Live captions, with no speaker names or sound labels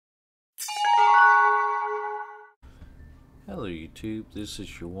Hello YouTube, this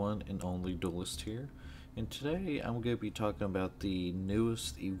is your one and only Duelist here, and today I'm going to be talking about the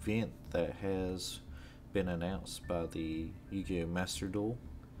newest event that has been announced by the Yugioh Master Duel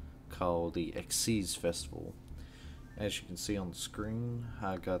called the Xyz Festival. As you can see on the screen,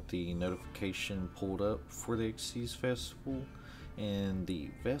 I got the notification pulled up for the Xyz Festival, and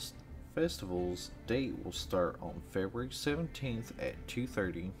the festival's date will start on February 17th at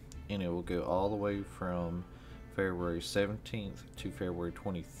 2:30, and it will go all the way from February 17th to February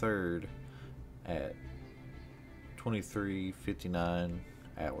 23rd at 23:59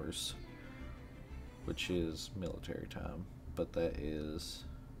 hours, which is military time, but that is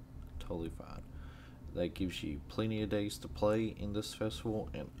totally fine. That gives you plenty of days to play in this festival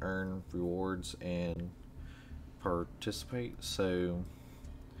and earn rewards and participate. So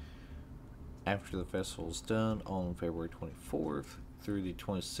after the festival is done on February 24th through the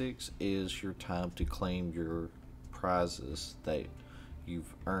 26th is your time to claim your prizes that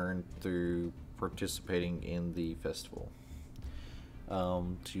you've earned through participating in the festival.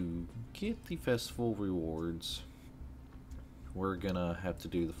 To get the festival rewards, we're gonna have to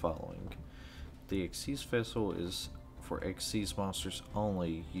do the following. The Xyz Festival is for Xyz monsters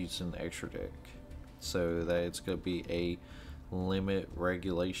only using the extra deck, so that it's gonna be a limit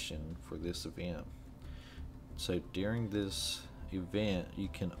regulation for this event. So during this event, you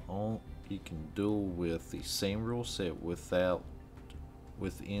can duel with the same rule set within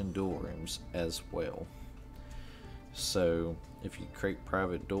duel rooms as well. So if you create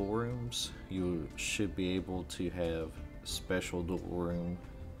private duel rooms, you should be able to have special duel room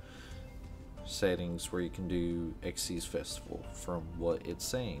settings where you can do Xyz Festival. From what it's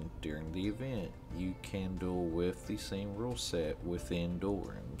saying, during the event you can duel with the same rule set within duel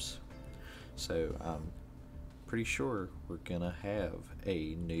rooms. So I'm pretty sure we're gonna have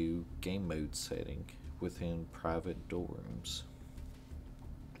a new game mode setting within private duel rooms.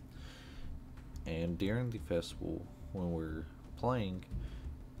 And during the festival, when we're playing,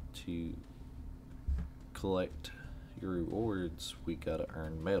 to collect your rewards, we gotta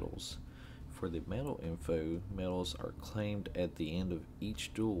earn medals. For the medal info, medals are claimed at the end of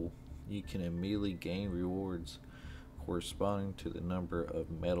each duel. You can immediately gain rewards corresponding to the number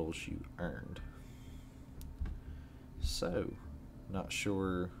of medals you earned. So, not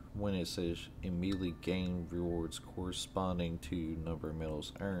sure when it says immediately gain rewards corresponding to number of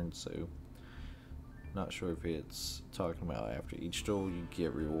medals earned, so not sure if it's talking about after each duel you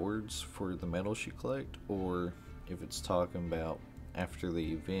get rewards for the medals you collect, or if it's talking about after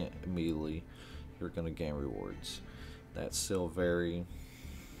the event immediately you're going to gain rewards. That's still very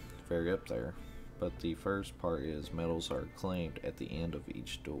up there, but the first part is medals are claimed at the end of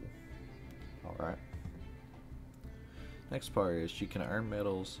each duel. Alright, next part is you can earn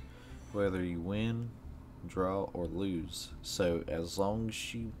medals whether you win, draw, or lose. So as long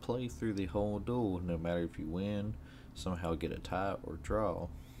as you play through the whole duel, no matter if you win, somehow get a tie or draw,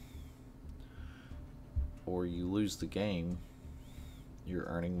 or you lose the game, you're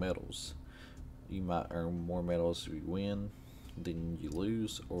earning medals. You might earn more medals if you win than you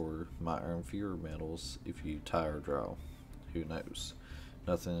lose, or might earn fewer medals if you tie or draw. Who knows?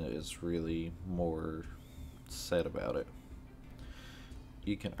 Nothing is really more said about it.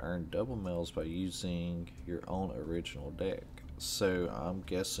 You can earn double medals by using your own original deck. So I'm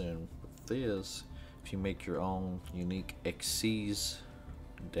guessing with this, if you make your own unique Xyz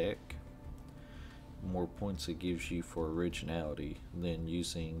deck, more points it gives you for originality than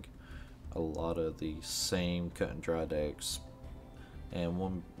using a lot of the same cut and dry decks. And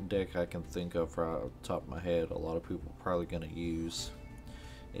one deck I can think of right off the top of my head a lot of people are probably going to use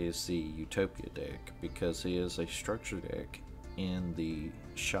is the Utopia deck, because it is a structure deck in the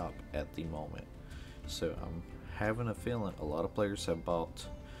shop at the moment. So I'm having a feeling a lot of players have bought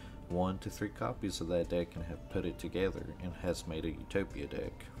 1 to 3 copies of that deck and have put it together and has made a Utopia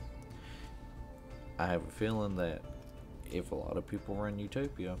deck. I have a feeling that if a lot of people run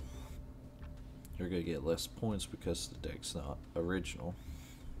Utopia, you're going to get less points because the deck's not original.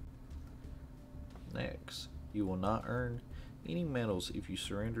 Next, you will not earn any medals if you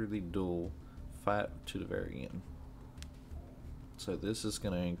surrender the duel fight to the very end. So this is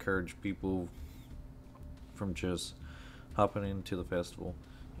going to encourage people from just hopping into the festival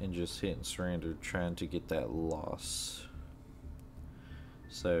and just hitting surrender, trying to get that loss.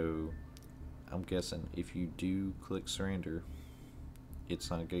 So I'm guessing if you do click surrender, it's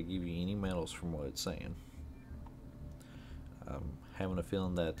not going to give you any medals from what it's saying. I'm having a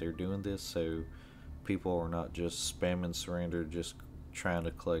feeling that they're doing this so people are not just spamming surrender, just trying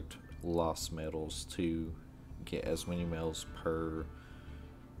to collect lost medals to get as many medals per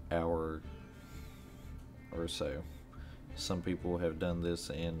hour or so. Some people have done this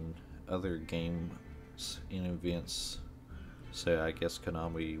in other games in events, so I guess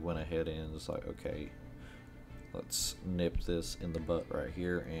Konami went ahead and was like, okay, let's nip this in the butt right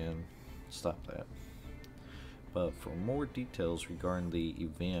here and stop that. But for more details regarding the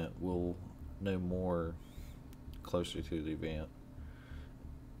event, we'll know more closer to the event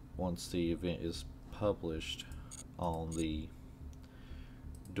once the event is published on the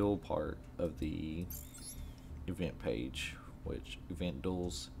Duel part of the event page, which event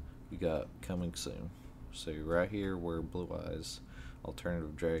Duels we got coming soon. So right here where Blue Eyes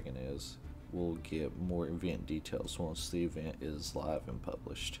Alternative Dragon is, we'll get more event details once the event is live and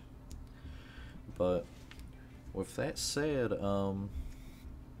published. But with that said,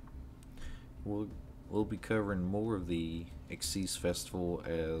 we'll be covering more of the Xyz Festival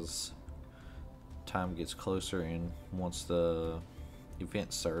as time gets closer, and once the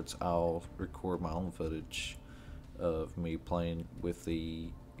event starts, I'll record my own footage of me playing with the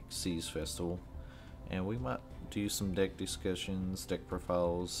Xyz Festival, and we might do some deck discussions, deck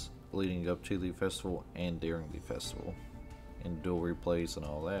profiles leading up to the festival and during the festival, and duel replays and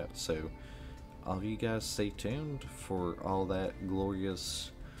all that. So all of you guys stay tuned for all that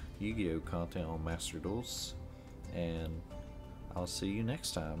glorious Yu-Gi-Oh content on Master Duels, and I'll see you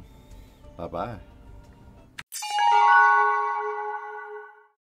next time. Bye bye.